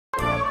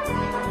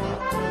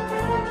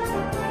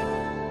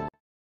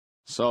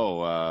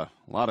So, a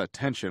lot of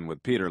tension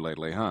with Peter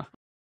lately, huh?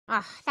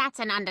 Ugh, that's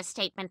an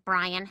understatement,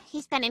 Brian.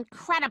 He's been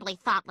incredibly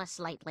thoughtless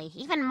lately,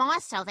 even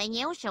more so than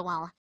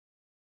usual.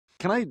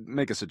 Can I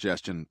make a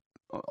suggestion?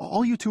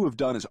 All you two have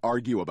done is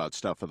argue about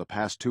stuff for the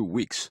past 2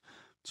 weeks.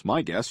 It's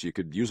my guess you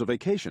could use a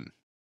vacation.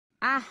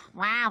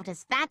 Wow,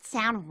 does that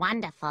sound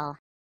wonderful?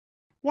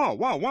 Whoa,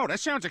 whoa, whoa, that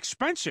sounds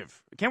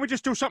expensive. Can't we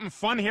just do something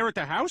fun here at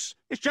the house?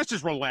 It's just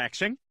as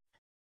relaxing.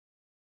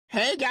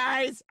 Hey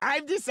guys,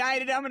 I've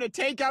decided I'm gonna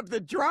take up the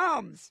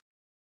drums.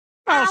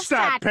 I'll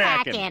start start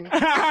packing.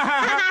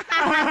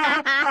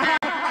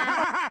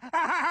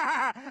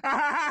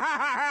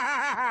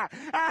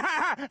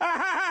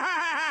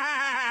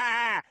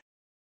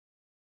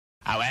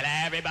 Oh, well,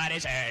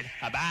 everybody's heard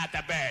about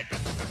the bird.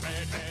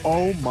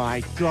 Oh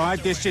my God,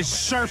 this is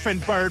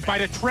Surfing Bird by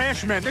the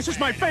Trashmen. This is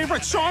my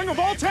favorite song of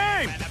all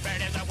time.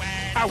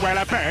 Oh, well,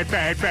 a bird,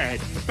 bird, bird.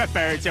 But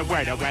bird's a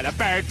word, oh, well, a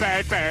bird,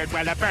 bird, bird.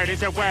 Well, a bird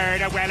is a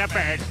word, oh, well, a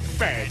bird,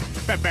 bird.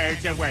 But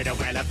bird's a word, oh,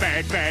 well, a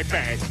bird, bird,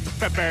 bird.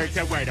 But bird's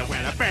a word, oh,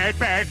 well, a bird,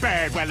 bird,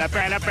 bird. Well, a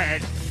bird,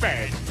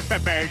 bird.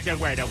 But bird's a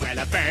word, oh, well,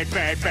 a bird,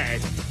 bird,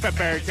 bird. But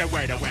bird's a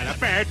word, oh, well, a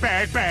bird,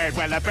 bird, bird.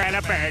 Well, a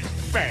bird,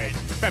 bird.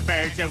 But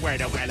bird's a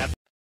word, oh, well, a...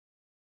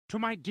 To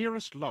my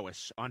dearest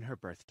Lois on her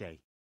birthday,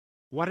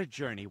 what a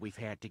journey we've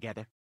had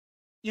together.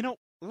 You know,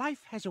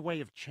 life has a way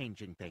of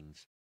changing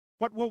things.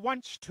 What were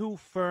once two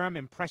firm,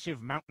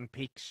 impressive mountain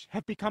peaks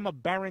have become a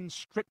barren,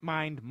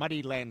 strip-mined,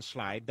 muddy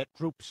landslide that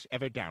droops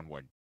ever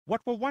downward.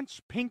 What were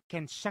once pink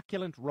and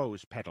succulent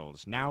rose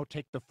petals now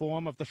take the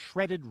form of the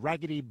shredded,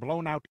 raggedy,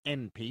 blown-out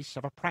end piece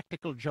of a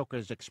practical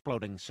joker's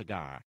exploding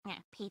cigar.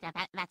 Peter,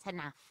 that's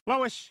enough.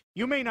 Lois,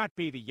 you may not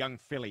be the young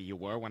filly you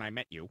were when I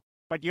met you,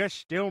 but you're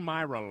still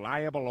my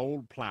reliable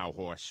old plow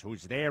horse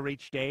who's there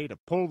each day to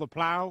pull the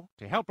plow,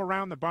 to help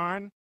around the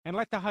barn, and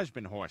let the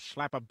husband horse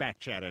slap a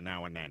batch at her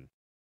now and then.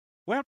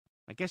 Well,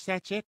 I guess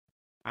that's it.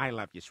 I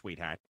love you,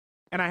 sweetheart.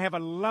 And I have a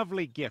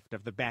lovely gift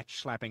of the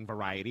batch-slapping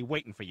variety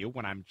waiting for you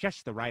when I'm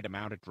just the right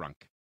amount of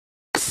drunk.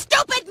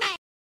 Stupid man!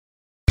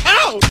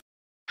 Ow!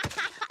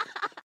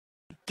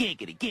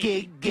 Giggity,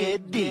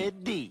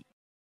 giggity.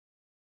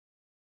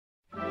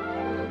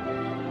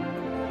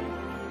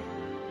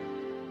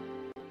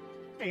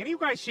 Hey, have you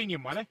guys seen your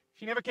mother?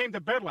 She never came to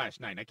bed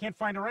last night. I can't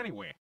find her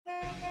anywhere.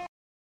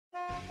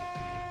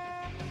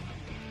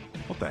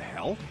 What the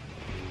hell?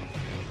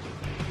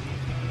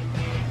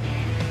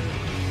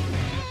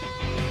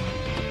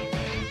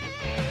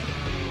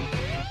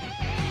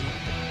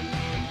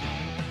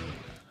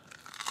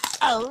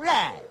 All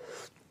right.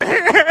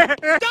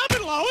 Stop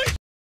it, Lois!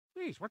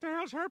 Jeez, what the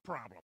hell's her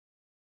problem?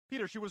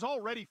 Peter, she was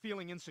already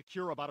feeling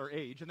insecure about her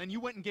age, and then you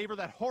went and gave her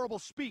that horrible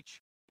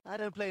speech. I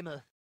don't blame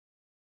her.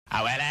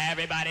 Oh, well,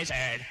 everybody's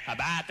heard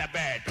about the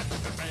bird.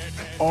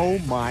 Oh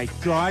my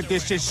God,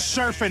 this is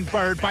Surfing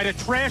Bird by the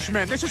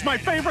Trashmen. This is my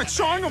favorite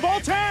song of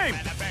all time.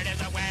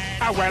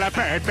 Oh, well, a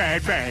bird,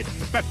 bird, bird.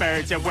 But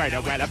bird's a word,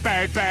 oh, well, a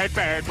bird, bird,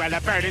 bird. Well,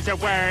 a bird is a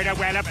word, oh,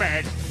 well, a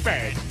bird,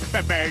 bird.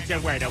 But bird's a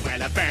word, oh,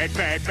 well, a bird,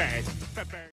 bird, bird. But bird.